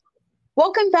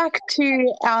Welcome back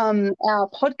to our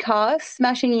podcast,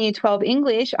 Smashing Year 12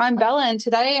 English. I'm Bella, and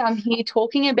today I'm here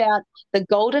talking about The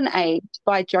Golden Age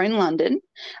by Joan London.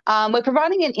 We're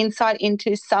providing an insight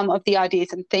into some of the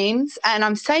ideas and themes, and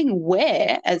I'm saying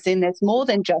where, as in there's more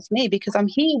than just me, because I'm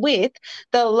here with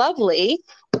the lovely,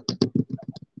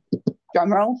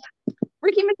 drumroll,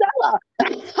 Rikke Mazzella.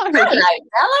 Hi, Rikke.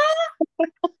 Hello,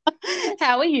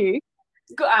 How are you? Bella.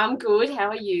 I'm good. How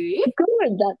are you?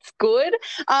 Good, that's good.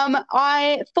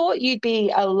 I thought you'd be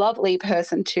a lovely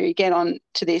person to get on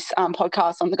to this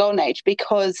podcast on the Golden Age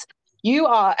because you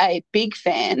are a big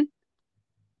fan.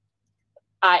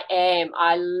 I am.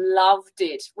 I loved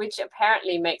it, which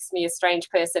apparently makes me a strange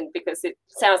person because it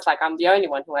sounds like I'm the only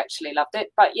one who actually loved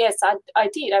it. But yes, I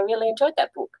did. I really enjoyed that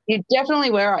book. You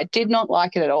definitely were. I did not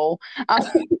like it at all.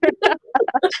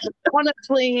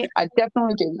 Honestly, I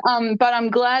definitely didn't. But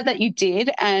I'm glad that you did,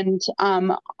 and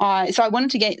I wanted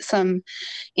to get some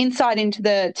insight into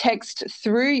the text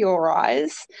through your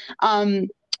eyes.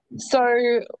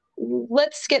 So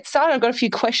let's get started. I've got a few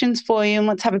questions for you, and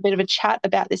let's have a bit of a chat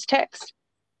about this text.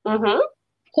 Mm-hmm.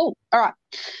 Cool. All right.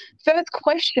 First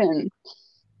question.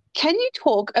 Can you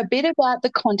talk a bit about the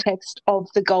context of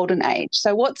the Golden Age?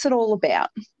 So what's it all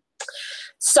about?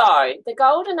 So the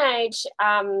Golden Age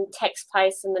takes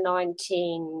place in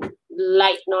the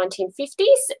late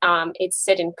 1950s. It's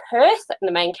set in Perth, and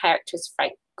the main character is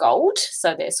Frank Gold.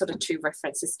 So there's sort of two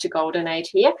references to Golden Age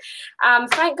here.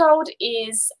 Frank Gold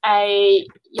is a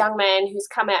young man who's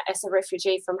come out as a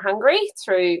refugee from Hungary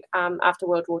through after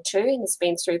World War II and has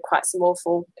been through quite some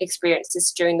awful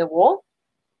experiences during the war,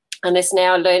 and is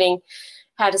now learning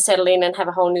how to settle in and have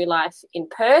a whole new life in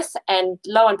Perth. And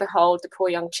lo and behold, the poor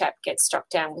young chap gets struck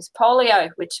down with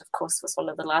polio, which of course was one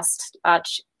of the last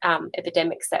large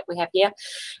epidemics that we have here.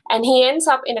 And he ends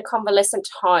up in a convalescent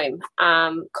home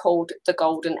called the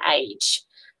Golden Age,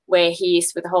 where he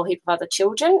is with a whole heap of other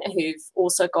children who've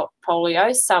also got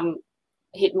polio, some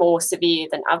hit more severe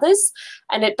than others.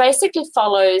 And it basically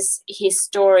follows his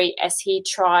story as he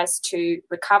tries to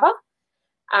recover.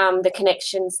 The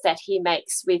connections that he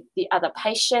makes with the other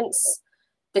patients,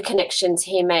 the connections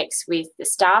he makes with the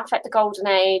staff at the Golden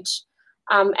Age,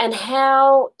 and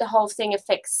how the whole thing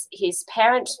affects his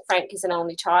parents. Frank is an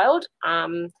only child,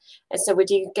 and so we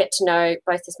do get to know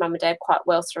both his mum and dad quite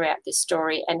well throughout this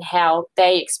story and how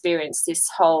they experience this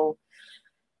whole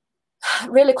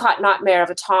really quite nightmare of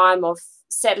a time of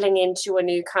settling into a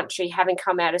new country, having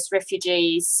come out as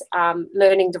refugees,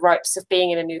 learning the ropes of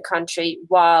being in a new country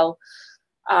while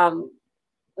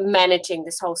managing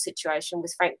this whole situation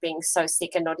with Frank being so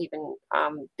sick and not even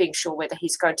being sure whether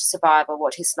he's going to survive or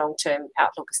what his long-term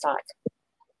outlook is like.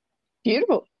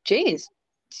 Beautiful. Jeez.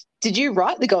 Did you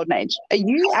write The Golden Age? Are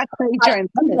you actually Joan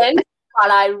London?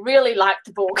 But I really liked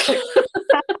the book.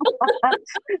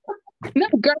 No,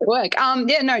 great work.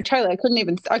 Yeah, no, totally.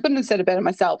 I couldn't have said it better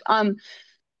myself.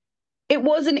 It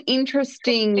was an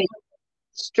interesting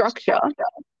structure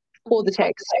for the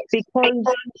text because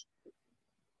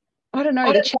I don't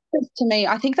know, the chapters to me,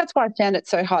 I think that's why I found it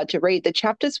so hard to read. The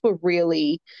chapters were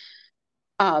really,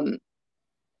 like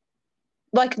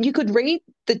you could read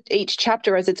each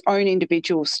chapter as its own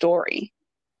individual story.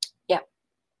 Yeah.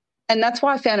 And that's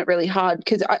why I found it really hard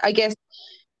because I guess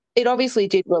it obviously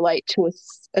did relate to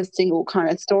a single kind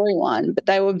of storyline, but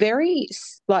they were very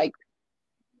like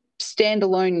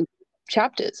standalone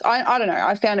chapters. I don't know.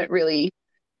 I found it really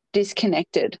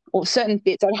disconnected, or certain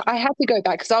bits. I had to go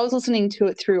back because I was listening to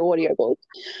it through audiobooks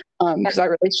because I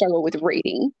really struggle with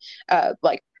reading,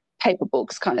 like paper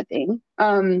books kind of thing.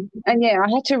 And yeah, I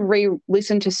had to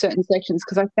re-listen to certain sections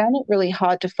because I found it really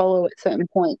hard to follow at certain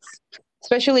points,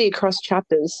 especially across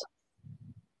chapters.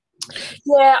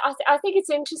 Yeah, I think it's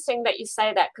interesting that you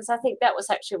say that because I think that was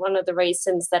actually one of the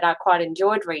reasons that I quite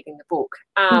enjoyed reading the book,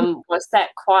 was that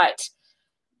quite,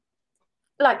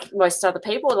 like most other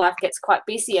people, life gets quite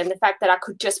busy, and the fact that I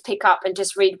could just pick up and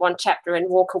just read one chapter and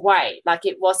walk away, like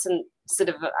it wasn't sort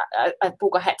of a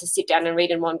book I had to sit down and read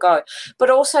in one go,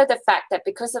 but also the fact that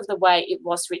because of the way it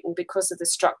was written, because of the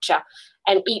structure,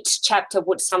 and each chapter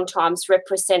would sometimes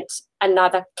represent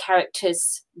another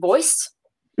character's voice.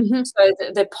 Mm-hmm. So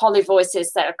the poly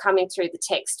voices that are coming through the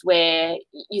text, where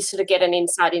you sort of get an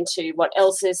insight into what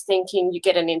Elsa is thinking, you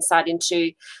get an insight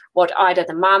into what Ida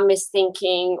the mum is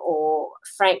thinking, or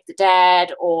Frank the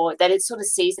dad, or that it sort of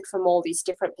sees it from all these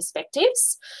different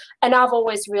perspectives. And I've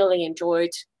always really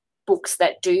enjoyed books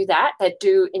that do that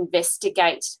do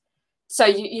investigate. So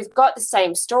you've got the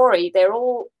same story.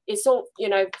 it's all, you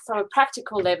know, from a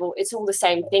practical level, it's all the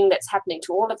same thing that's happening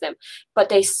to all of them, but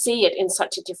they see it in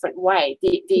such a different way.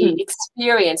 The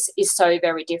experience is so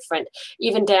very different,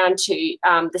 even down to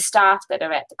the staff that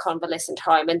are at the convalescent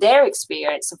home and their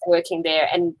experience of working there,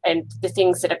 and the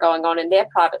things that are going on in their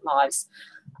private lives.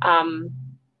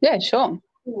 Yeah, sure.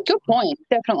 Good point.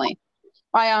 Definitely.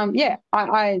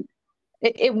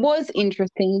 It was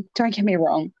interesting. Don't get me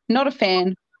wrong. Not a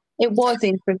fan. It was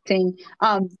interesting.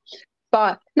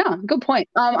 But no, good point.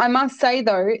 I must say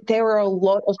though, there were a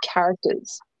lot of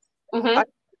characters. Mm-hmm.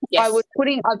 Yes.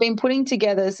 I've been putting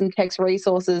together some text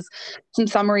resources, some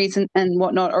summaries and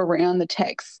whatnot around the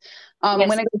text. Yes.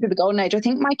 When I go through the Golden Age, I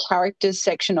think my characters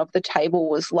section of the table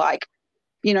was like,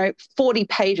 40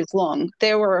 pages long.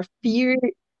 There were a few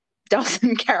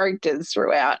dozen characters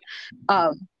throughout.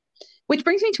 Which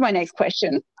brings me to my next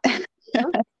question.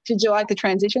 Did you like the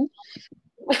transition?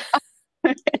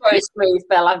 Very smooth,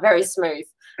 Bella. Very smooth.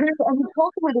 I'm going to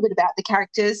talk a little bit about the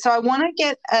characters. So I want to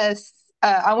get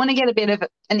a bit of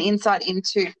an insight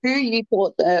into who you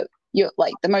thought the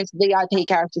most VIP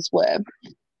characters were,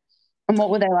 and what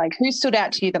were they like? Who stood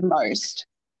out to you the most?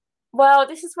 Well,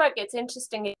 this is where it gets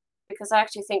interesting, because I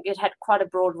actually think it had quite a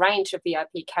broad range of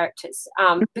VIP characters.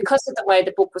 Because of the way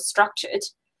the book was structured,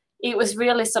 it was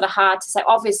really sort of hard to say.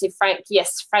 Obviously, Frank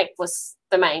was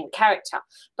the main character,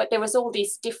 but there was all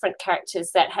these different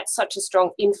characters that had such a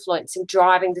strong influence in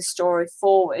driving the story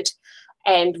forward,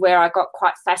 and where I got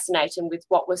quite fascinated with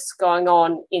what was going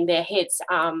on in their heads.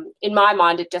 In my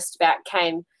mind, it just about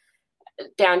came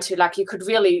down to, like, you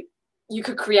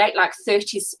could create like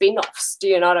 30 spin-offs. Do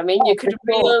you know what I mean? You could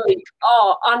really,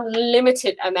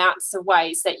 unlimited amounts of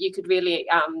ways that you could really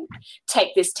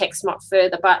take this text much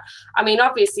further. But I mean,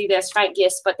 obviously there's Frank,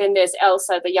 yes, but then there's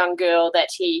Elsa, the young girl that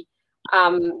he,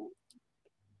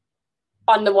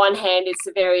 on the one hand, it's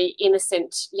a very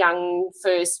innocent young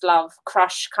first love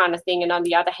crush kind of thing, and on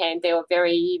the other hand, they were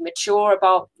very mature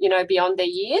about, beyond their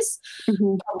years.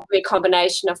 Mm-hmm. Probably a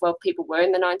combination of, well, people were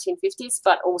in the 1950s,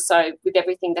 but also with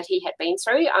everything that he had been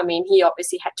through. I mean, he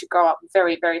obviously had to grow up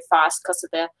very, very fast because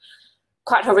of the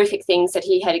quite horrific things that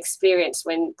he had experienced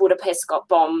when Budapest got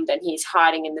bombed, and he's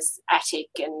hiding in this attic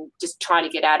and just trying to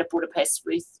get out of Budapest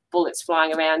with bullets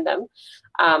flying around them.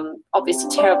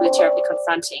 Obviously terribly, terribly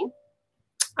confronting.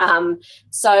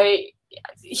 So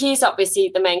he's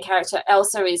obviously the main character.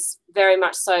 Elsa is very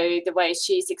much so the way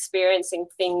she's experiencing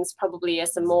things, probably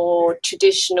as a more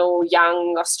traditional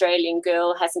young Australian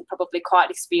girl, hasn't probably quite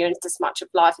experienced as much of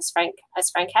life as Frank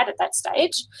had at that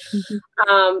stage.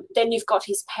 Mm-hmm. Then you've got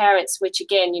his parents, which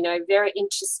again, very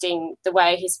interesting the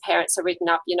way his parents are written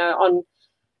up,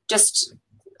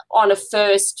 on a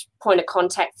first point of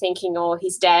contact thinking,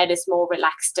 his dad is more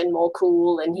relaxed and more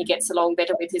cool and he gets along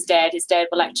better with his dad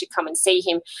will actually come and see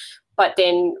him. But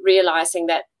then realizing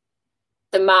that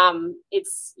the mum,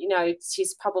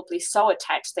 she's probably so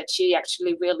attached that she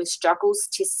actually really struggles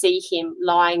to see him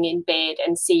lying in bed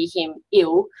and see him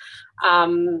ill.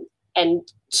 And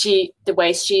the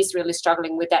way she's really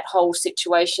struggling with that whole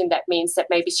situation, that means that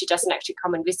maybe she doesn't actually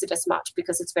come and visit as much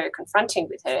because it's very confronting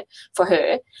for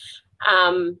her.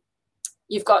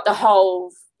 You've got the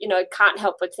whole, can't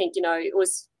help but think, it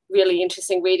was really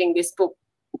interesting reading this book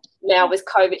now with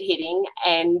COVID hitting,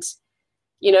 and,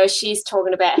 she's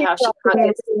talking about how she can't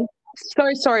get... So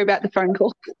sorry about the phone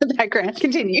call in the background.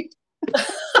 Continue.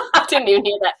 I didn't even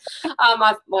hear that.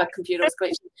 My computer was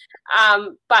glitching.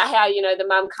 But how, the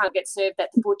mum can't get served at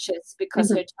the butcher's because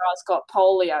her child's got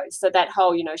polio. So that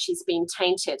whole, she's been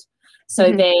tainted.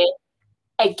 So they're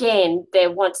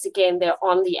once again, they're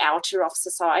on the outer of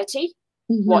society,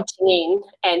 watching in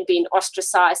and being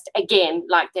ostracized again,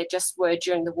 like they just were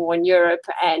during the war in Europe.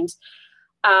 And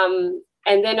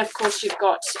then, of course, you've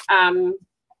got, oh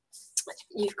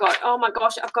my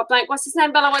gosh, I've got blank. What's his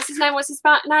name, Bella? What's his name?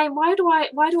 Name? Why do I,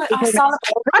 Sullivan.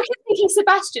 I keep thinking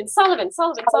Sebastian. Sullivan.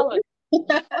 Sullivan,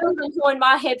 who in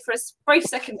my head for a brief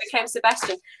second became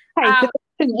Sebastian. Hey,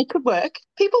 Sebastian, it could work.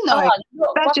 People know.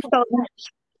 Sebastian Sullivan.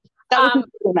 That was his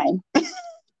real name.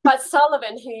 But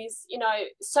Sullivan, who's,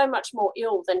 so much more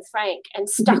ill than Frank and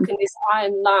stuck in this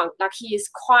iron lung, like he is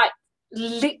quite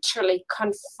literally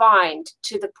confined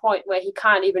to the point where he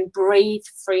can't even breathe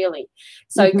freely.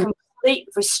 So complete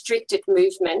restricted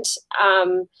movement.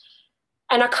 And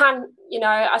I can't,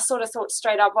 I sort of thought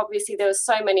straight up, obviously there were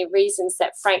so many reasons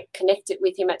that Frank connected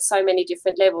with him at so many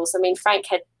different levels. I mean, Frank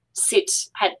had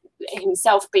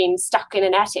himself been stuck in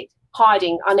an attic,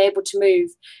 hiding, unable to move,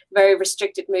 very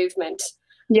restricted movement,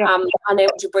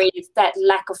 unable to breathe, that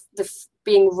lack of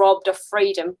being robbed of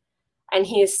freedom. And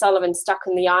here's Sullivan stuck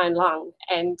in the iron lung,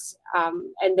 and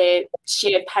their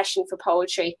shared passion for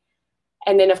poetry.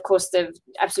 And then, of course, the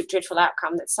absolute dreadful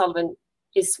outcome that Sullivan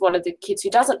is one of the kids who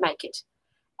doesn't make it.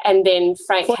 And then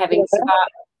Frank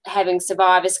having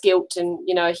survivor's guilt, and,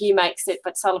 you know, he makes it,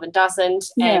 but Sullivan doesn't.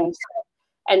 Yeah.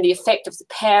 And the effect of the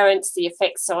parents, the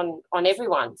effects on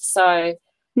everyone. So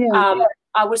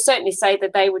I would certainly say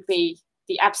that they would be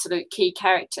the absolute key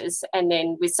characters, and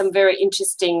then with some very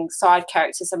interesting side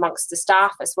characters amongst the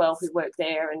staff as well who work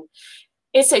there. And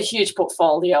it's a huge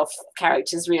portfolio of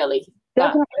characters, really.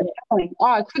 Definitely. Oh,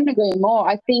 I couldn't agree more.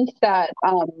 I think that,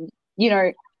 you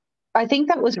know, I think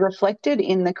that was reflected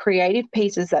in the creative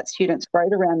pieces that students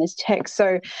wrote around this text.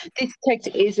 So this text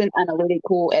is an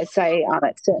analytical essay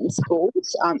at certain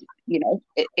schools. You know,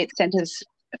 it centers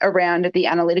around the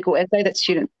analytical essay that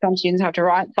some students have to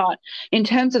write. But in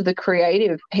terms of the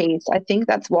creative piece, I think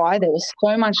that's why there was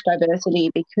so much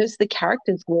diversity, because the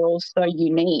characters were all so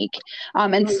unique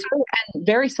and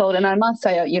very solid. And I must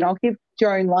say, you know, I'll give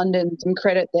Joan London some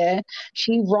credit there.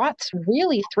 She writes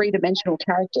really three-dimensional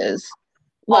characters.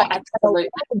 Like, absolutely.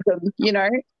 You know,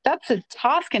 that's a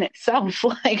task in itself.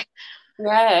 Like,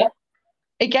 yeah,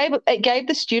 it gave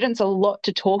the students a lot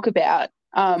to talk about.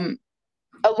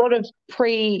 A lot of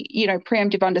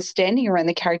preemptive understanding around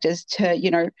the characters to,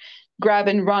 you know, grab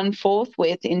and run forth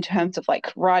with in terms of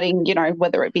like writing, you know,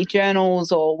 whether it be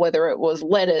journals or whether it was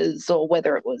letters or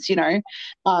whether it was, you know,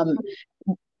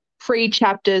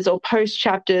 pre-chapters or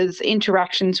post-chapters,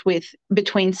 interactions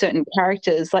between certain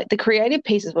characters. Like, the creative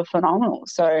pieces were phenomenal.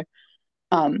 So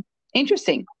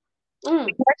interesting. The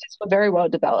characters were very well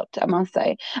developed, I must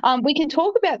say. We can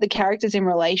talk about the characters in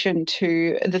relation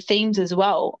to the themes as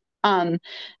well,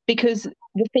 because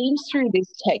the themes through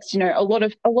this text, you know, a lot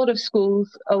of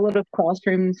schools, a lot of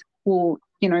classrooms will,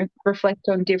 you know, reflect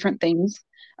on different things,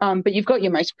 but you've got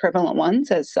your most prevalent ones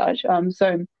as such.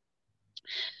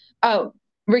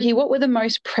 Rikke, what were the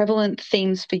most prevalent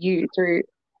themes for you through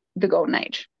the Golden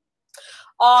Age?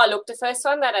 Oh, look, the first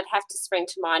one that I'd have to spring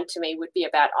to mind to me would be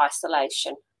about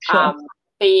isolation. Sure.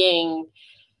 Being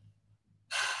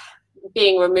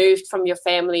removed from your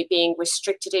family, being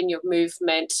restricted in your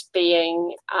movement,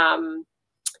 being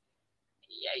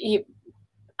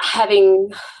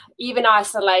having even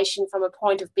isolation from a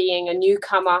point of being a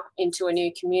newcomer into a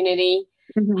new community,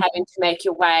 having to make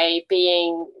your way,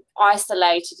 being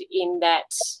isolated in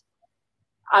that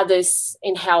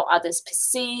in how others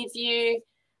perceive you,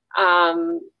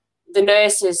 the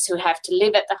nurses who have to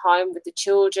live at the home with the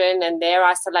children and their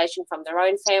isolation from their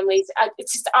own families.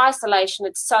 It's just isolation.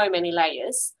 It's so many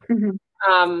layers. And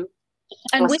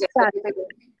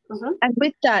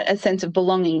with that, a sense of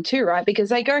belonging too, right? Because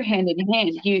they go hand in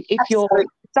hand. If you're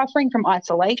suffering from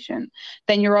isolation,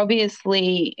 then you're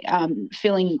obviously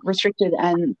feeling restricted,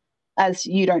 and as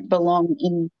you don't belong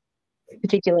in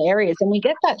particular areas. And we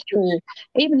get that through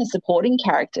even the supporting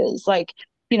characters, like,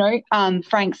 you know,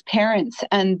 Frank's parents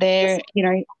and their, you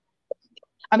know,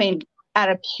 I mean, at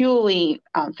a purely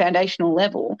foundational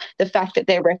level, the fact that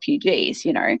they're refugees,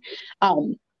 you know,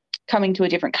 coming to a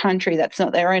different country that's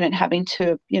not their own and having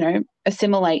to, you know,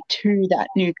 assimilate to that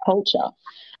new culture.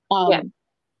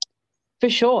 For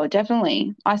sure,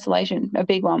 definitely. Isolation, a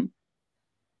big one.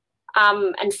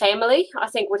 And family, I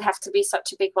think, would have to be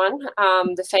such a big one.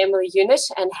 The family unit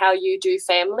and how you do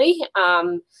family,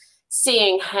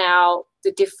 seeing how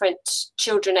the different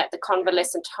children at the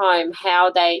convalescent home,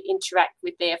 how they interact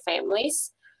with their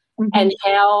families and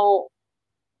how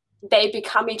they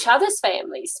become each other's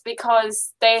families,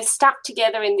 because they're stuck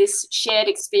together in this shared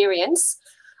experience.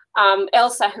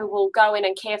 Elsa, who will go in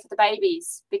and care for the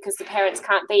babies because the parents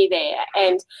can't be there.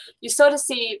 And you sort of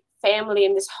see family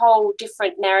in this whole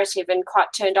different narrative and quite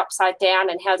turned upside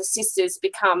down, and how the sisters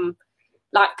become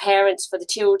like parents for the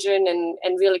children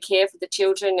and really care for the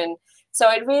children. And so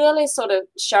it really sort of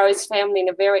shows family in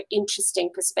a very interesting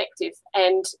perspective,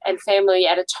 and family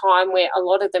at a time where a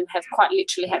lot of them have quite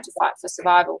literally had to fight for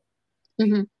survival.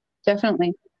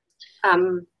 Definitely.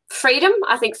 Freedom,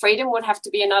 I think freedom would have to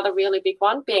be another really big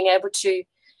one, being able to,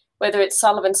 whether it's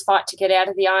Sullivan's fight to get out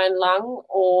of the iron lung,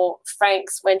 or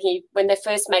Frank's when they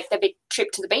first make their big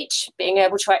trip to the beach, being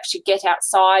able to actually get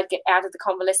outside, get out of the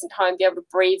convalescent home, be able to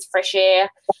breathe fresh air.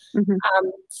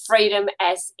 Freedom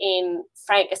as in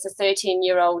Frank as a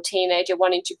 13-year-old teenager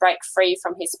wanting to break free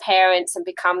from his parents and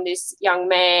become this young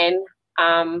man,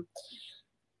 and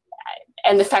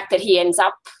the fact that he ends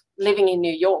up living in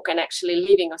New York and actually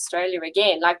leaving Australia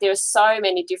again. Like, there are so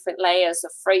many different layers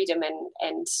of freedom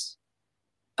and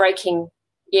breaking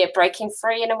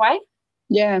free in a way.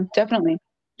 Yeah, definitely.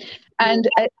 And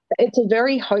it's a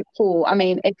very hopeful, I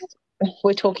mean,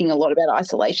 we're talking a lot about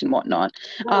isolation and whatnot,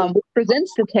 which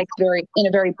presents the text in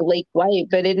a very bleak way,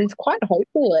 but it is quite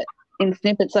hopeful in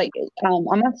snippets. Like, I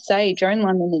must say, Joan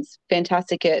London is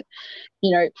fantastic at,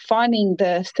 finding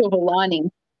the silver lining,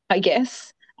 I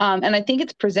guess. And I think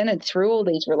it's presented through all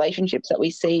these relationships that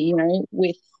we see,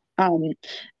 with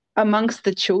amongst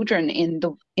the children in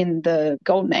the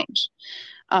golden age,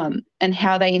 and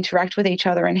how they interact with each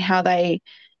other and how they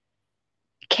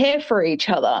care for each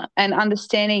other and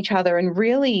understand each other and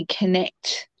really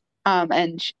connect,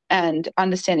 and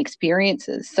understand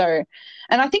experiences. So,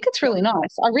 and I think it's really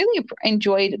nice. I really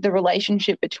enjoyed the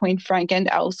relationship between Frank and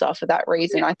Elsa for that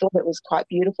reason. I thought it was quite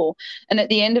beautiful. And at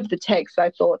the end of the text,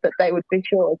 I thought that they would be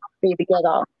sure to be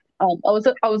together. I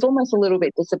was almost a little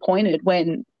bit disappointed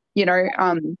when,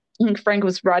 Frank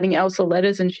was writing Elsa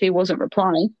letters and she wasn't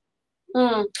replying.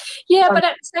 Yeah, but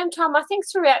at the same time, I think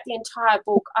throughout the entire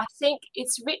book, I think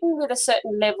it's written with a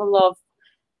certain level of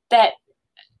that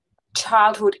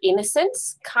childhood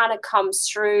innocence kind of comes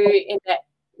through in that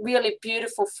really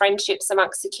beautiful friendships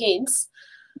amongst the kids,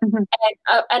 and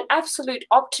an absolute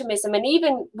optimism. And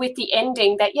even with the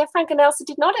ending that, Frank and Elsa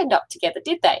did not end up together,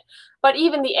 did they? But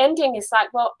even the ending is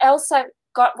like, well, Elsa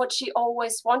got what she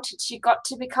always wanted. She got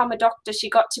to become a doctor. She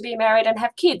got to be married and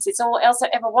have kids. It's all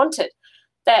Elsa ever wanted.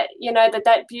 That,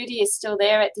 that beauty is still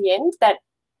there at the end, that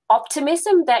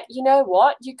optimism that, you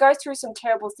go through some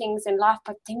terrible things in life,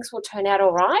 but things will turn out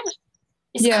all right,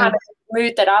 is kind of the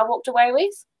mood that I walked away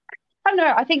with. I don't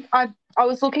know. I think I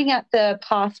was looking at the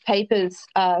past papers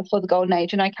for the Golden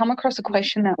Age, and I come across a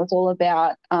question that was all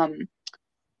about,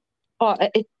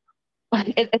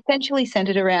 it essentially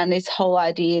centered around this whole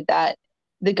idea that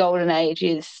the Golden Age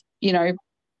is, the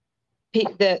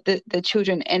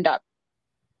children end up,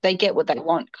 they get what they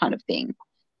want kind of thing.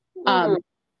 And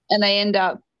they end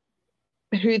up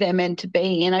who they're meant to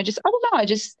be. And I don't know,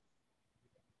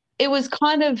 it was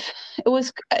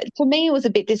for me, it was a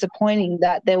bit disappointing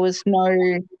that there was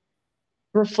no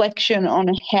reflection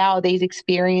on how these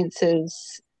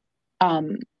experiences,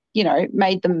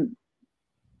 made them,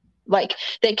 like,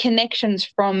 their connections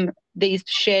from these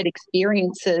shared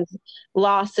experiences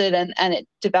lasted and it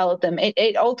developed them.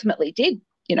 It ultimately did,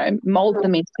 mold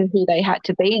them into who they had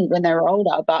to be when they were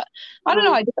older. But I don't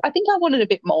know. I think I wanted a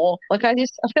bit more. Like, I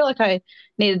feel like I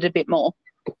needed a bit more.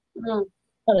 I don't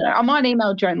know. I might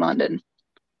email Joan London.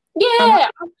 Yeah, I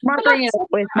might bring it up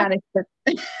with management.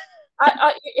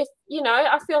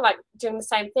 I feel like doing the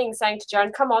same thing, saying to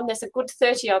Joan, come on, there's a good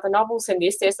 30 other novels in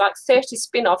this. There's like 30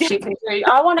 spin-offs you can do.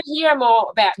 I want to hear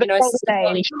more about, the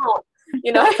Golden Age. Come on,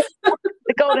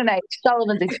 The Golden Age,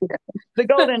 Sullivan's experience. The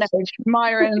Golden Age,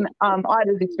 Myron,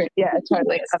 Ida's experience. Yeah,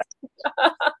 totally.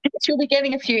 She'll be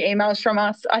getting a few emails from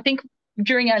us. I think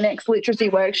during our next literacy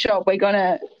workshop, we're going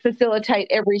to facilitate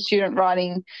every student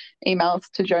writing emails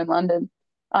to Joan London.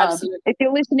 Absolutely. If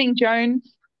you're listening, Joan,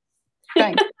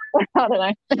 thanks. I don't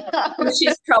know. Well,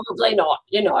 she's probably not,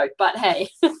 but hey.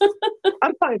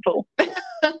 I'm hopeful.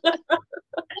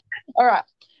 All right.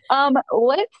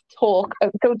 Let's talk.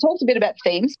 So we talked a bit about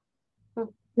themes,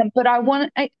 but I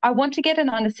want to get an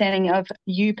understanding of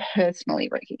you personally,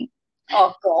 Rikke.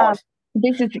 Oh God.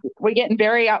 We're getting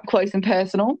very up close and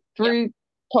personal through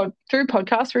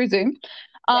podcast, through Zoom.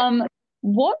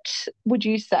 What would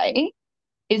you say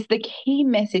is the key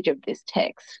message of this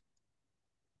text?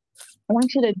 I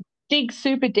want you to dig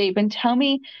super deep and tell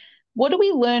me, what do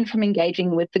we learn from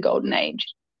engaging with the Golden Age?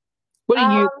 What do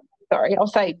you? Sorry, I'll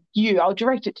say you. I'll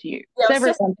direct it to you. Let's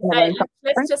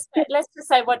just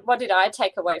say what did I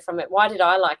take away from it? Why did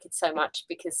I like it so much?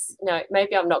 Because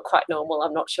maybe I'm not quite normal.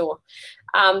 I'm not sure.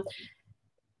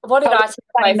 What did I take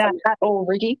away from that all,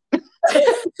 Rikke?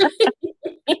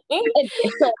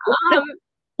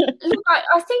 Look,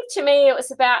 I think to me it was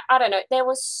about, I don't know, there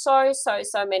was so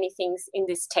many things in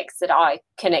this text that I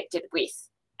connected with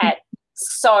at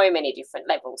so many different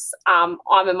levels. I'm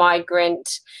a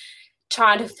migrant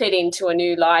trying to fit into a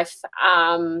new life.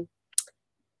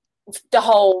 The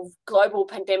whole global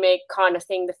pandemic kind of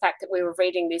thing, the fact that we were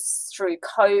reading this through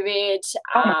COVID.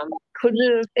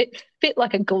 It fit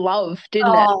like a glove,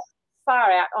 didn't it?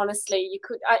 Far out, honestly. You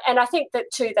could, and I think that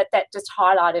too, that just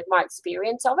highlighted my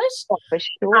experience of it. Oh, for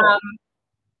sure.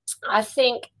 I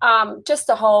think just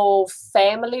the whole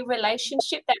family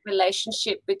relationship, that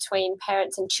relationship between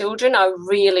parents and children, I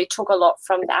really took a lot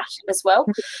from that as well.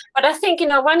 But I think,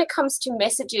 when it comes to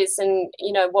messages and,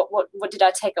 what did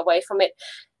I take away from it?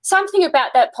 Something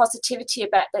about that positivity,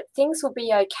 about that things will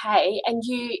be okay, and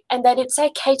that it's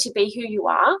okay to be who you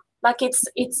are. Like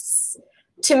it's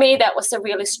to me, that was a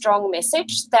really strong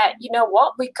message that,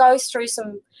 we go through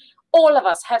all of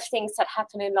us have things that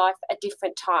happen in life at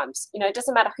different times. It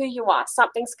doesn't matter who you are,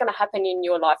 something's going to happen in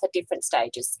your life at different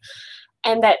stages.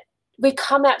 And that we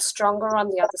come out stronger on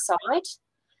the other side.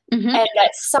 Mhm. And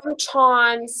that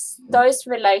sometimes those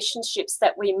relationships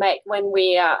that we make when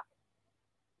we are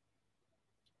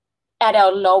at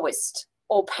our lowest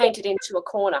or painted into a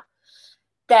corner,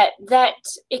 that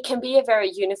it can be a very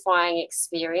unifying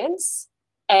experience,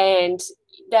 and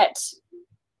that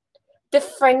the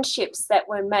friendships that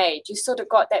were made, you sort of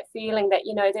got that feeling that,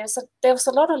 you know, there was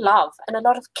a lot of love and a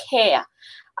lot of care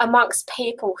amongst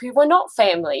people who were not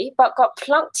family but got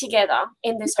plunked together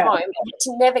in this home and had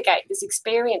to navigate this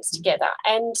experience together.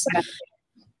 And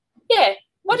yeah,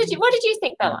 what did you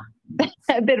think, Bella?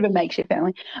 A bit of a makeshift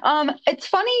family. It's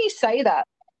funny you say that.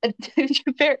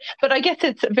 But I guess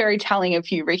it's very telling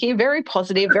of you, Ricky. Very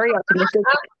positive, very optimistic.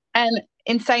 And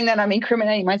in saying that, I'm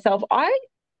incriminating myself.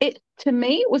 To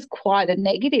me, it was quite a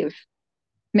negative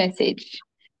message.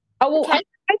 Oh, well, Okay.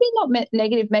 maybe not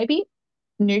negative, maybe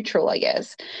neutral, I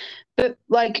guess. But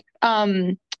like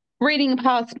reading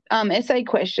past essay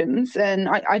questions, and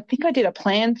I think I did a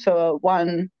plan for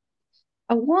one.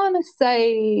 I want to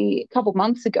say a couple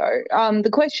months ago.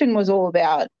 The question was all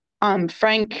about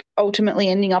Frank ultimately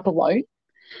ending up alone.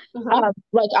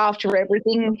 Like after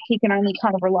everything, he can only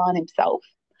kind of rely on himself.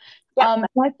 Yep.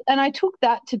 And I took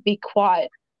that to be quite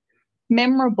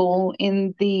memorable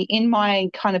in my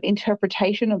kind of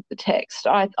interpretation of the text.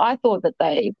 I thought that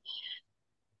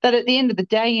at the end of the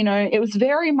day, you know, it was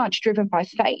very much driven by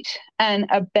fate and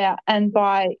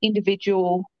by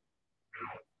individual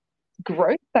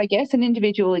growth, I guess, an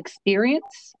individual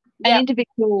experience, an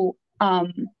individual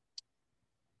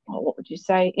what would you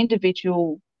say,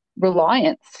 individual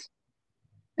reliance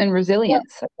and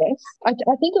resilience, I guess. I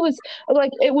think it was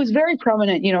like, it was very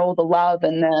prominent, you know, all the love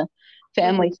and the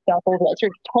family stuff all the way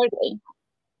through, totally.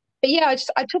 But yeah,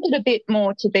 I took it a bit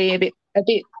more to be a bit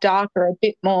darker, a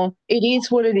bit more, it is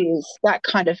what it is, that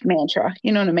kind of mantra,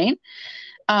 you know what I mean?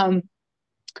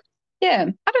 Yeah,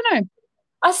 I don't know.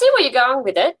 I see where you're going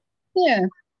with it. Yeah.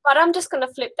 But I'm just going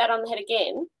to flip that on the head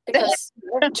again, because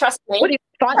trust me, What do you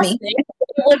fight me?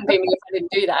 It wouldn't be me if I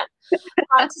didn't do that.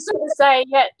 To sort of say,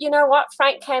 yeah, you know what,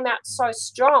 Frank came out so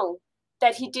strong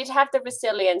that he did have the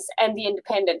resilience and the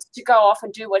independence to go off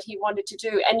and do what he wanted to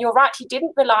do. And you're right, he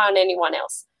didn't rely on anyone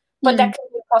else. But that can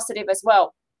be positive as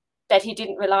well, that he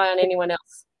didn't rely on anyone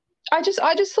else. I just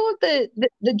thought the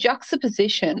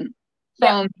juxtaposition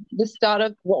from the start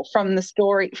of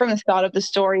the start of the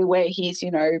story, where he's,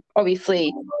 you know,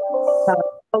 obviously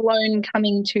alone,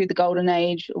 coming to the golden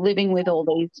age, living with all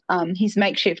these his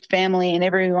makeshift family, and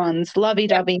everyone's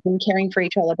lovey-dovey and caring for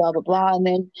each other, blah blah blah, and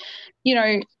then, you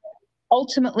know,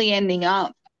 ultimately ending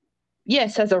up,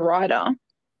 yes, as a writer,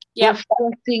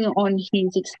 reflecting on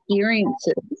his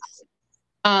experiences,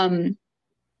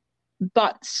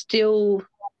 but still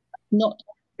not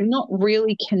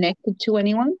really connected to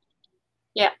anyone.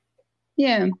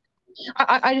 Yeah.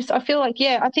 I feel like,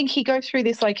 I think he goes through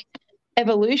this like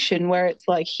evolution where it's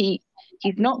like he's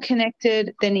not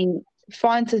connected, then he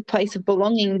finds a place of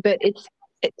belonging, but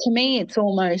to me it's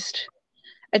almost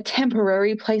a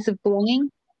temporary place of belonging,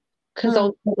 because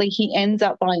ultimately he ends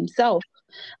up by himself.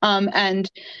 And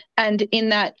in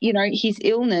that, you know, his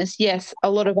illness, yes,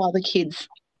 a lot of other kids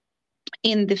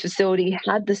in the facility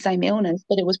had the same illness,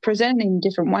 but it was presented in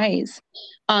different ways.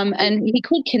 And he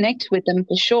could connect with them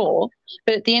for sure,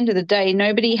 but at the end of the day,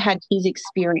 nobody had his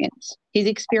experience. His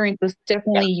experience was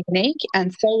definitely unique,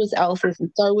 and so was Elsa's,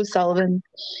 and so was Sullivan's,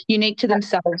 unique to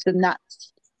themselves, and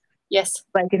that's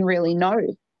they can really know.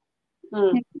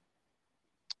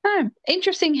 Oh,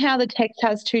 interesting how the text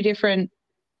has two different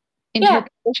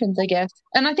interpretations, I guess.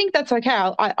 And I think that's okay.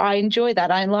 I enjoy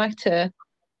that. I like to.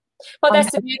 Well,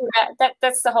 that's the beauty about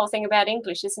that's the whole thing about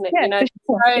English, isn't it? Yeah, you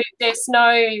know, there's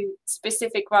no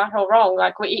specific right or wrong.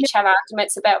 Like, we each have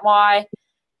arguments about why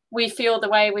we feel the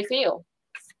way we feel.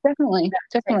 Definitely.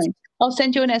 I'll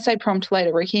send you an essay prompt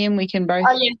later, Ricky, and we can both.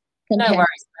 Oh yeah, compare. No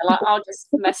worries. I'll just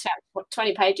mess out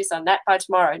 20 pages on that by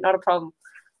tomorrow. Not a problem.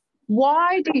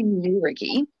 Why do you,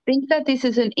 Ricky, think that this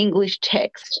is an English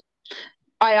text?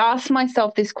 I ask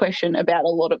myself this question about a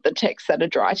lot of the texts that are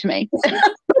dry to me.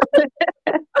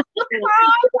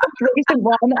 Recent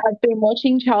one, I've been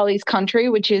watching Charlie's Country,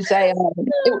 which is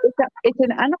it's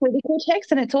an analytical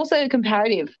text, and it's also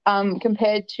comparative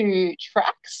compared to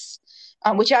Tracks,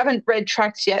 which I haven't read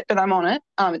Tracks yet, but I'm on it.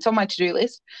 It's on my to-do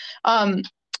list.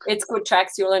 It's good,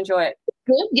 Tracks. You'll enjoy it.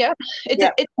 Good, yeah. It's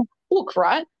a book,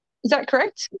 right? Is that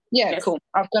correct? Yeah, yes. Cool.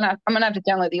 I'm gonna have to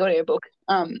download the audiobook.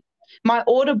 My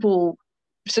Audible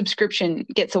subscription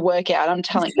gets a workout, I'm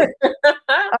telling you.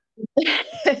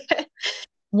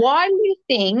 Why do you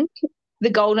think The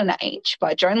Golden Age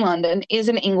by Joan London is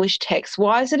an English text?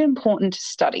 Why is it important to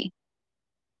study?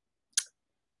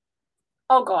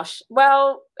 Oh gosh.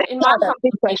 Well, in my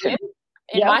opinion,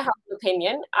 in my humble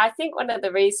opinion, I think one of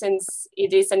the reasons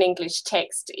it is an English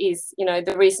text is, you know,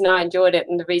 the reason I enjoyed it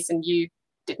and the reason you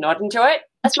did not enjoy it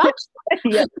as much.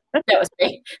 Yeah.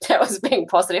 that was being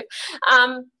positive.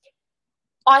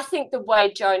 I think the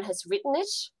way Joan has written it,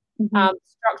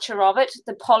 structure of it,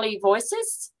 the poly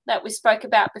voices that we spoke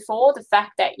about before, the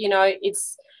fact that, you know,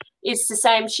 it's the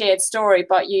same shared story,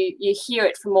 but you hear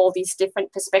it from all these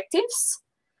different perspectives.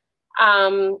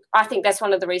 I think that's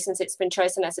one of the reasons it's been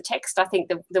chosen as a text. I think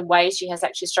the way she has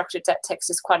actually structured that text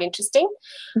is quite interesting.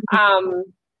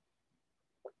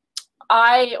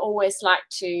 I always like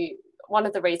to, one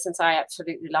of the reasons I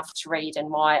absolutely love to read and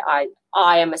why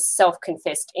I am a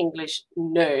self-confessed English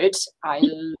nerd, I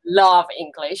love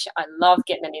English, I love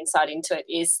getting an insight into it,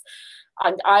 is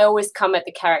I always come at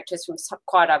the characters from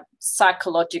quite a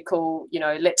psychological, you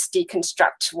know, let's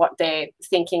deconstruct what they're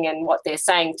thinking and what they're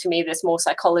saying. To me, there's more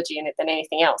psychology in it than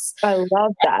anything else. I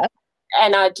love that.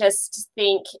 And I just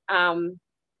think, look,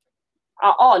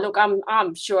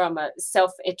 I'm sure I'm a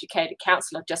self-educated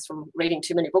counsellor just from reading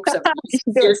too many books over the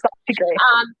years.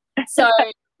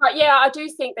 But yeah, I do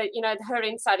think that, you know, her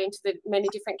insight into the many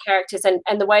different characters and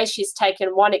the way she's taken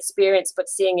one experience but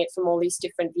seeing it from all these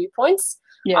different viewpoints.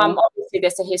 Yeah. Obviously,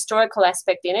 there's a historical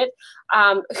aspect in it.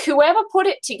 Whoever put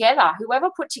together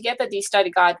the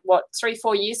study guide,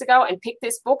 3-4 years ago, and picked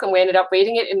this book, and we ended up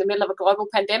reading it in the middle of a global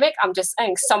pandemic, I'm just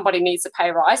saying somebody needs a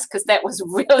pay rise, because that was a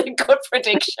really good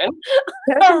prediction.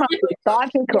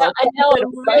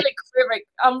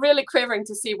 I'm really quivering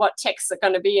to see what texts are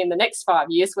going to be in the next 5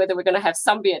 years, whether we're going to have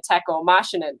zombie attack or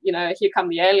Martian, and, you know, here come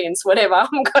the aliens, whatever.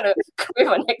 I'm going to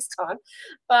quiver next time.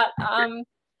 But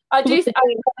I do.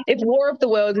 If War of the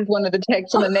Worlds is one of the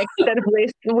texts on the next set of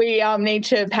lists, we need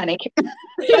to panic.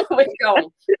 We're going.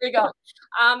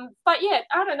 But yeah,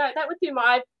 I don't know. That would be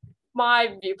my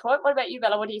viewpoint. What about you,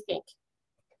 Bella? What do you think?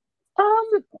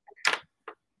 I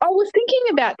was thinking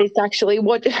about this actually.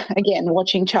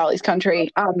 Watching Charlie's Country,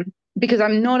 because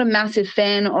I'm not a massive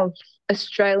fan of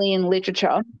Australian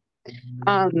literature,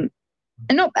 and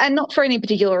not for any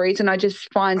particular reason. I just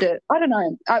find it. I don't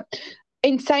know.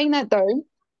 In saying that though.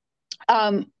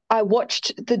 I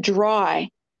watched The Dry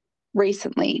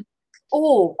recently.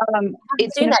 Oh,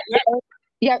 it's seen that yet?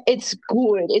 Yeah, it's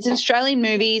good. It's an Australian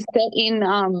movie set in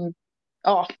the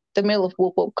middle of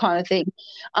whoop whoop kind of thing,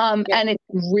 and it's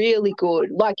really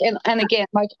good. Like, and again,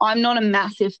 like, I'm not a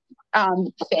massive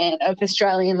fan of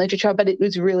Australian literature, but it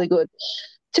was really good.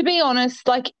 To be honest,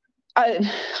 like,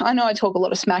 I know I talk a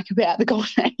lot of smack about the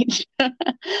Golden Age.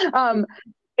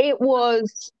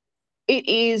 It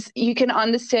is, you can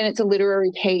understand it's a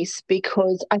literary piece,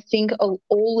 because I think all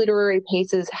literary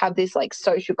pieces have this, like,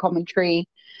 social commentary.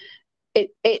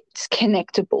 It's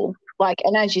connectable. Like,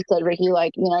 and as you said, Ricky,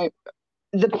 like, you know,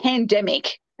 the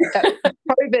pandemic,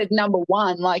 COVID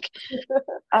 #1, like,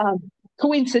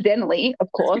 coincidentally, of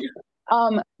course,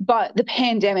 but the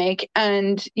pandemic,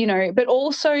 and, you know, but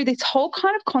also this whole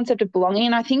kind of concept of belonging.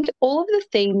 And I think all of the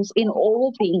themes in all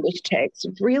of the English texts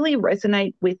really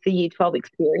resonate with the Year 12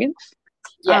 experience.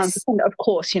 Yes. And of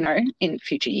course, you know, in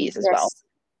future years as well.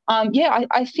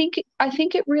 I think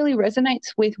it really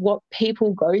resonates with what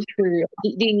people go through.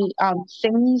 The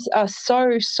themes are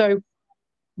so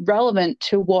relevant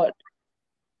to what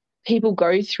people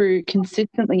go through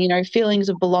consistently, you know, feelings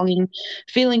of belonging,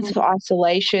 feelings of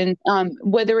isolation,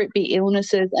 whether it be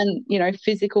illnesses and, you know,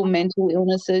 physical, mental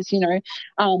illnesses, you know,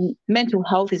 mental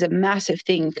health is a massive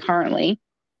thing currently.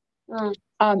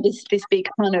 This big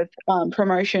kind of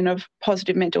promotion of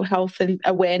positive mental health and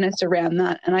awareness around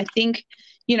that. And I think,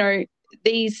 you know,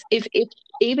 these, if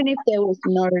even if there was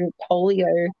no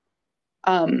polio,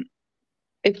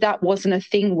 if that wasn't a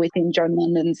thing within Joan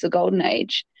London's The Golden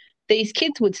Age, these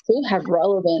kids would still have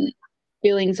relevant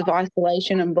feelings of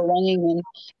isolation and belonging, and,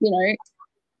 you know,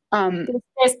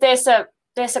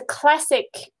 there's a classic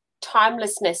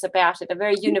timelessness about it, a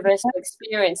very universal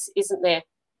experience, isn't there?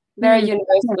 Very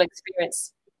universal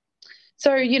experience.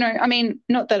 So, you know, I mean,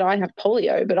 not that I have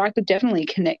polio, but I could definitely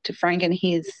connect to Frank and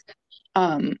his,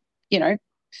 you know,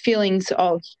 feelings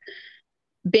of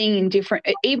being indifferent,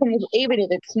 even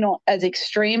if it's not as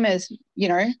extreme as, you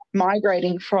know,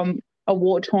 migrating from a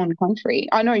war-torn country.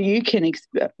 I know you can,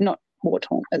 not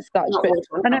war-torn as such, not but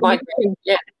I know migrating,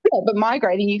 but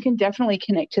migrating, you can definitely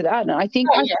connect to that. And I think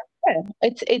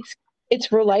it's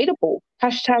relatable.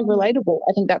 Hashtag relatable.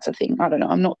 I think that's a thing. I don't know.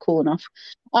 I'm not cool enough.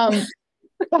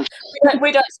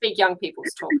 We don't speak young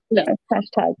people's talk. No,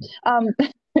 hashtag.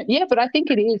 Yeah, but I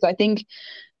think it is. I think,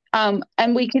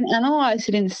 and we can analyze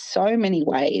it in so many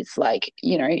ways. Like,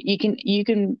 you know, you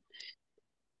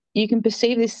can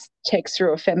perceive this text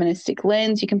through a feministic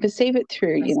lens. You can perceive it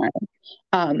through, you know,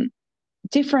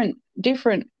 different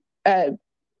uh,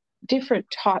 different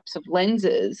types of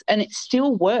lenses, and it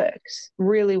still works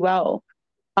really well.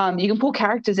 You can pull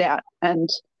characters out and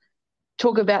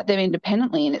talk about them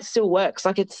independently, and it still works.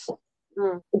 Like it's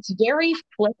very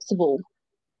flexible.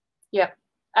 Yeah,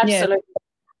 absolutely.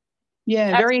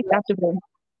 Yeah, very adaptable.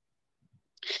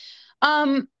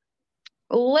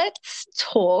 Let's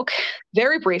talk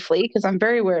very briefly, because I'm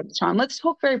very aware of the time. Let's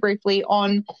talk very briefly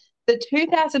on the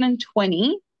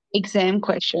 2020 exam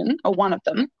question, or one of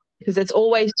them, because there's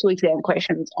always 2 exam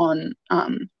questions on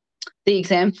the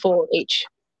exam for each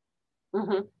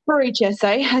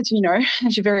essay, as you know,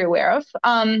 as you're very aware of.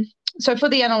 So for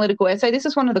the analytical essay, this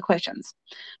is one of the questions.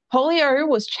 Polio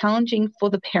was challenging for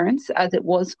the parents as it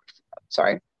was.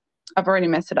 Sorry, I've already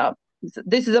messed it up.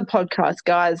 This is a podcast,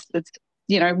 guys. It's,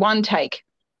 one take,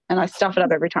 and I stuff it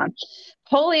up every time.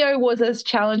 Polio was as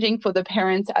challenging for the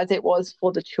parents as it was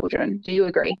for the children. Do you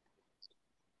agree?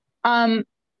 How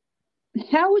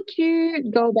would you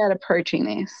go about approaching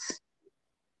this,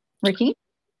 Ricky?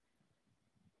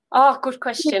 Oh, good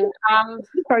question.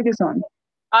 Focus on.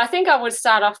 I think I would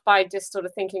start off by just sort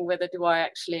of thinking, whether do I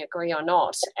actually agree or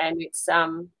not? And it's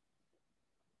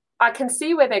I can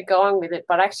see where they're going with it,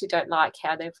 but I actually don't like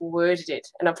how they've worded it.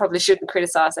 And I probably shouldn't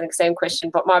criticise an exam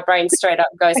question, but my brain straight up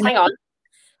goes, hang on.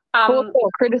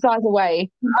 Criticise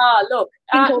away. Oh, look.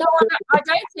 No, I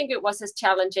don't think it was as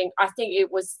challenging. I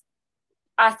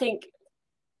think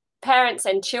parents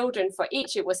and children, for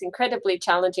each, it was incredibly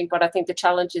challenging, but I think the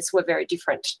challenges were very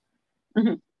different.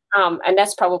 And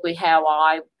that's probably how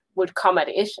I would come at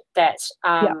it, that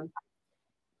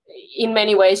in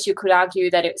many ways you could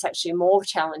argue that it was actually more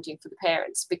challenging for the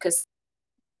parents, because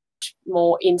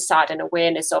more insight and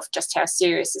awareness of just how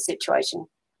serious the situation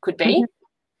could be,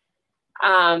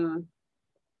 and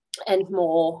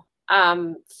more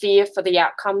fear for the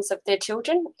outcomes of their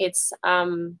children. It's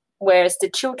whereas the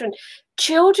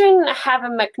children have a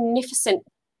magnificent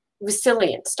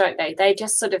resilience, don't they? They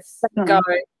just sort of go,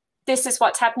 this is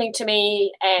what's happening to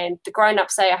me, and the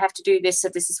grown-ups say I have to do this, so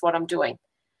this is what I'm doing.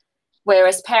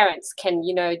 Whereas parents can,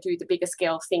 do the bigger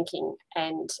scale thinking.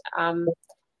 And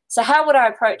so how would I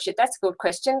approach it? That's a good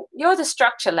question. You're the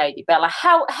structure lady, Bella.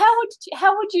 How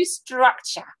would you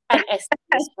structure an essay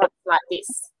like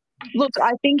this? Look,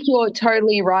 I think you're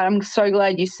totally right. I'm so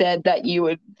glad you said that you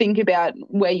would think about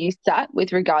where you sat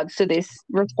with regards to this,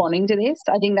 responding to this.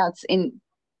 I think that's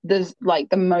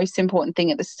the most important thing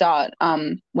at the start,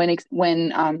 when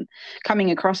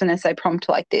coming across an essay prompt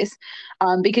like this,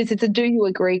 because it's a do you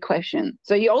agree question.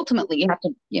 So you ultimately have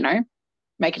to,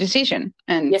 make a decision,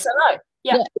 and yes or no.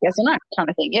 Yeah, yes or no kind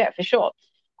of thing. Yeah, for sure.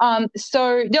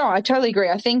 So no, I totally agree.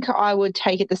 I think I would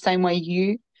take it the same way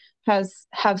you have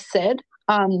said.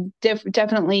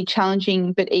 Definitely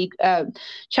challenging, but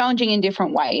challenging in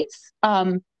different ways,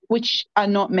 which are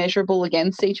not measurable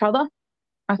against each other,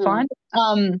 I find.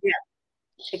 Yeah,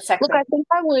 exactly. Look, I think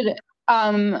I would.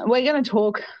 We're going to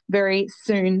talk very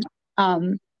soon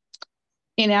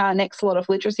in our next lot of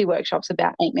literacy workshops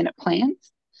about 8-minute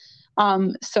plans.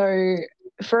 So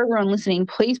for everyone listening,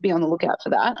 please be on the lookout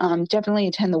for that. Definitely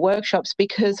attend the workshops,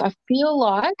 because I feel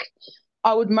like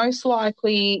I would most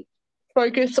likely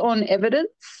focus on evidence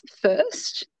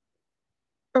first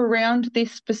around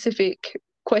this specific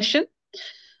question,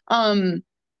 and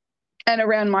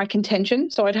around my contention.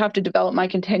 So I'd have to develop my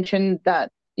contention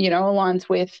that, aligns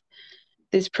with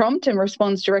this prompt and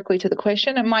responds directly to the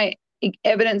question. And my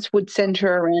evidence would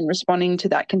center around responding to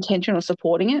that contention or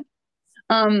supporting it.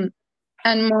 And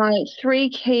my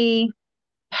 3 key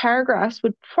paragraphs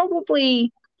would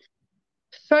probably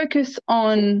focus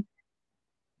on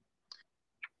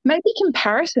maybe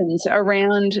comparisons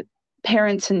around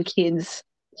parents and kids.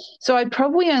 So I'd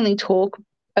probably only talk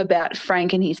about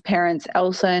Frank and his parents,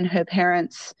 Elsa and her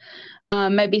parents,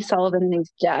 maybe Sullivan and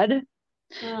his dad.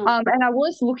 And I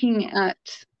was looking at,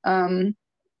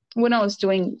 when I was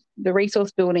doing the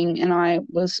resource building, and I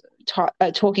was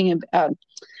talking about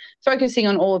focusing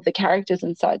on all of the characters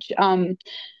and such.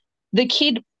 The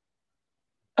kid,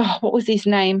 what was his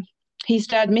name? His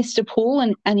dad, Mr. Poole,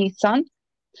 and his son.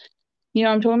 You know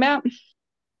what I'm talking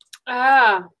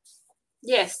about?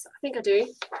 Yes, I think I do.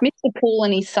 Mr. Poole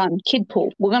and his son, Kid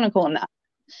Poole. We're going to call him that.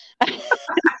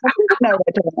 No,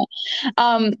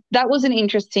 that was an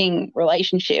interesting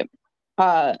relationship.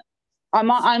 I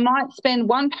might spend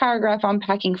one paragraph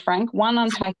unpacking Frank, one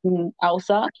unpacking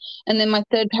Elsa, and then my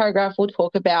 3rd paragraph will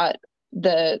talk about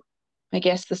the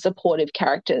supportive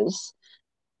characters,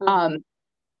 and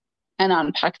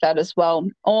unpack that as well.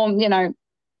 Or,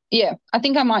 I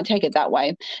think I might take it that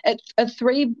way. At a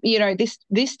 3,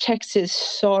 this text is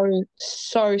so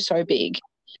big.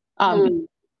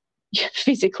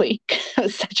 physically, it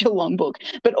was such a long book,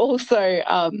 but also,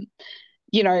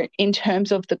 you know, in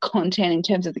terms of the content, in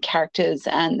terms of the characters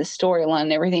and the storyline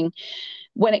and everything,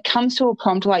 when it comes to a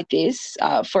prompt like this,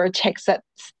 for a text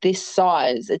that's this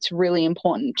size, it's really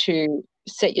important to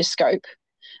set your scope,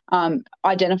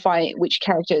 identify which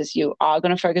characters you are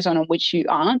going to focus on and which you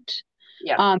aren't,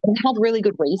 Yeah. and have really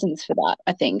good reasons for that,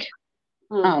 I think.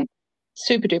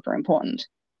 Super duper important.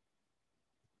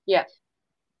 Yeah.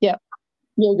 Yeah.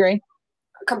 You agree?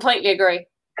 Completely agree.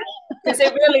 Because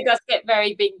it really does get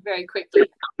very big very quickly.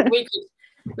 We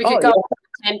could go on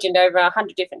a tangent over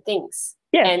 100 different things.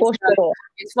 Yeah, and for sure.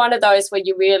 It's one of those where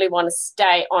you really want to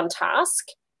stay on task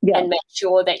and make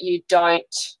sure that you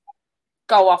don't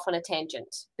go off on a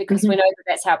tangent, because we know that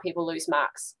that's how people lose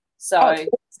marks. So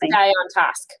stay on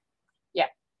task. Yeah.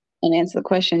 And answer the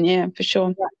question. Yeah, for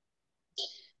sure. Yeah.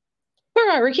 All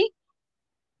right, Rikke.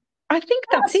 I think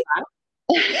that's it.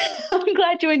 I'm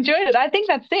glad you enjoyed it. I think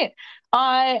that's it.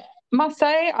 I must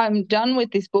say I'm done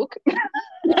with this book. I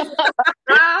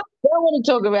don't want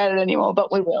to talk about it anymore,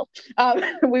 but we will.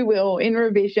 We will in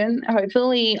revision.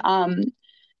 Hopefully,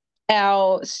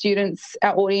 our students,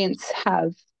 our audience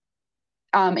have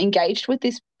engaged with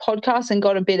this podcast and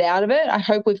got a bit out of it. I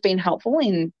hope we've been helpful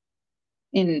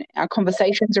in our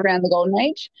conversations around the Golden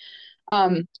Age.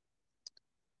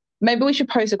 Maybe we should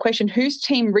pose a question. Who's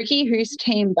Team Rikke? Who's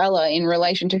Team Bella in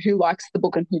relation to who likes the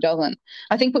book and who doesn't?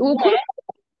 I think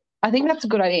I think that's a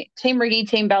good idea. Team Rikke,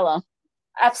 Team Bella.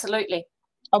 Absolutely.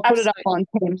 I'll put it up on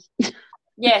Teams.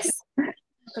 Yes,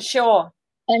 for sure.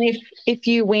 And if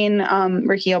you win,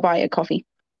 Rikke, I'll buy you a coffee.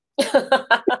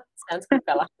 Sounds good,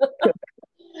 Bella.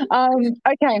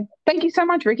 Okay. Thank you so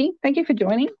much, Rikke. Thank you for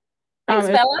joining. Thanks,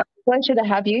 Bella. It's a pleasure to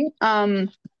have you. I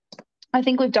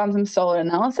think we've done some solid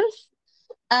analysis.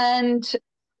 And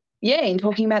yeah, in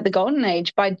talking about the Golden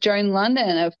Age by Joan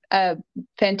London, a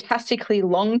fantastically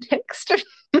long text.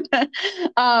 Yeah,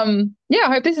 I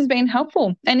hope this has been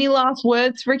helpful. Any last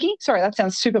words, Rikke? Sorry, that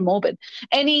sounds super morbid.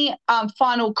 Any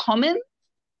final comments?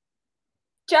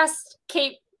 Just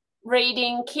keep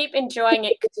reading, keep enjoying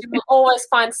it, because you will always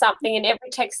find something in every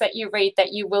text that you read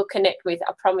that you will connect with.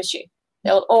 I promise you.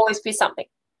 There will always be something.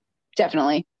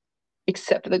 Definitely.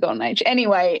 Except for the Golden Age.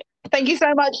 Anyway, thank you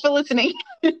so much for listening.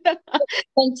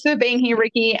 Thanks for being here,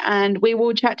 Rikke, and we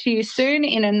will chat to you soon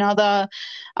in another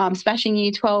Smashing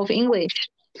Year 12 English.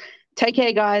 Take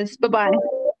care, guys. Bye-bye.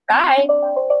 Bye.